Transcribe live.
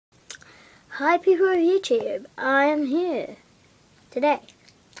Hi people of YouTube, I am here today,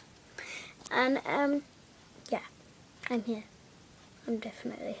 and yeah, I'm here, I'm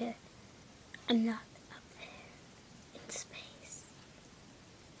definitely here, I'm not up there in space.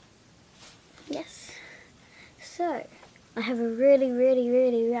 Yes, so I have a really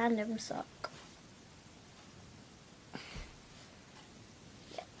random sock.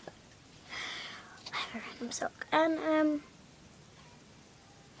 Yep. I have a random sock, and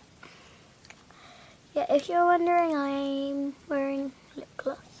yeah, if you're wondering, I'm wearing lip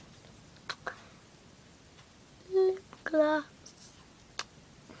gloss. Lip gloss.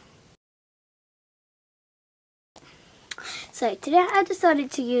 So today I decided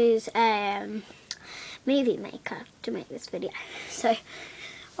to use movie maker to make this video. So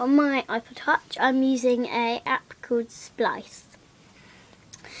on my iPod Touch I'm using an app called Splice.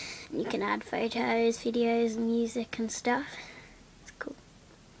 You can add photos, videos, music and stuff. It's cool.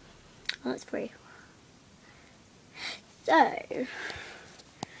 Well, it's free. So,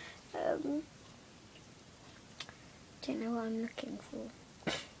 don't know what I'm looking for.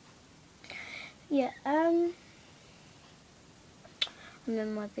 Yeah, I'm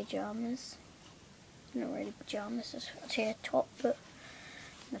in my pyjamas. Not really pyjamas, it's actually a top, but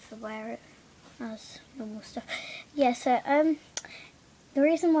I never wear it as normal stuff. Yeah, so, the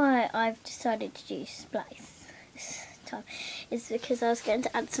reason why I've decided to do Splice this time is because I was going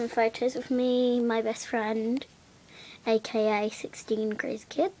to add some photos of me, my best friend, aka 16 Crazy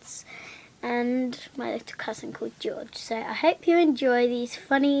Kids, and my little cousin called George. So I hope you enjoy these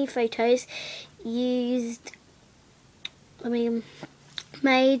funny photos made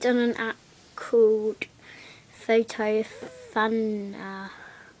on an app called Funia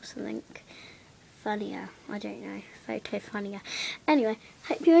or something. Funia, I don't know. Funia. Anyway,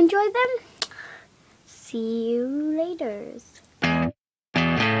 hope you enjoy them. See you later.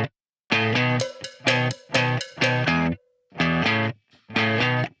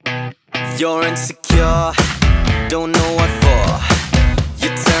 You're insecure, don't know what for.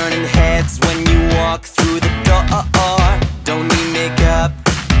 You're turning heads when you walk through the door. Don't need makeup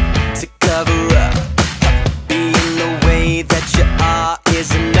to cover up. Being the way that you are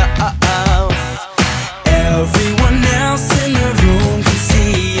is enough. Everyone else in the room can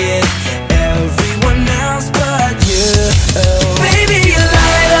see it. Everyone else but you. Baby, you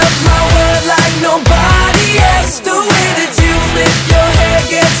light up my world like nobody else. The way that you flip your hair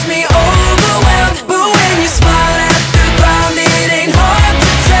gets me overwhelmed. But when you smile at the ground, it ain't hard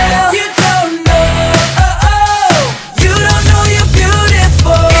to tell. You don't know, you don't know you're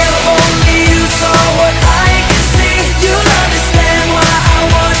beautiful. If only you saw what I can see, you'll understand why I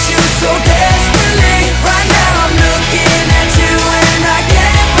want you so desperately. Right now I'm looking at you and I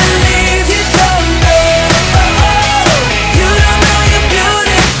can't believe you don't know, you don't know you're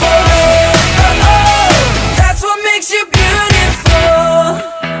beautiful. That's what makes you beautiful.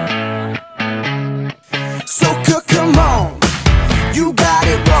 So come on, you got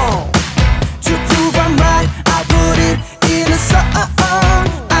it wrong. To prove I'm right, I put it in a song.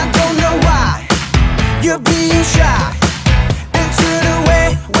 I don't know why you're being shy and turn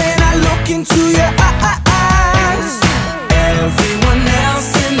away when I look into your eyes. Everyone else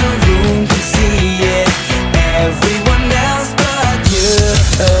in the room can see it. Everyone else but you.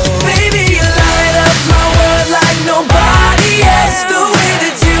 Baby, you light up my world like nobody else. The way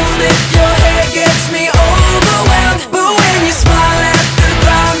that you flip your hair gets me overwhelmed. But when you smile at the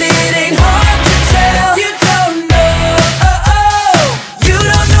ground, it ain't hard to tell. You don't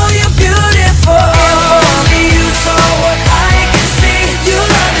know you're beautiful. If only you saw what I can see,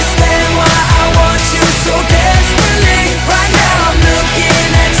 you'll understand why I want you so desperately. Right now I'm looking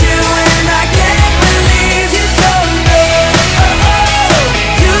at you and I can't believe you don't know,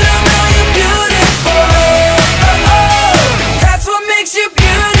 you don't know you're beautiful. That's what makes you beautiful.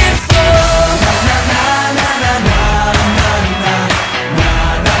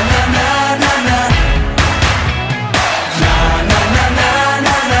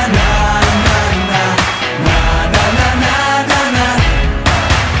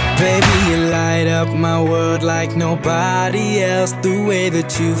 Baby, you light up my world like nobody else. The way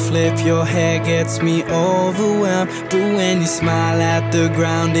that you flip your hair gets me overwhelmed. But when you smile at the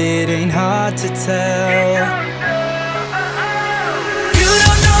ground, it ain't hard to tell. You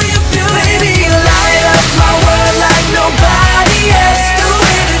don't know you're beautiful. Baby, you light up my world like nobody else. The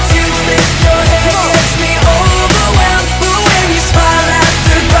way that you flip your hair gets me overwhelmed. But when you smile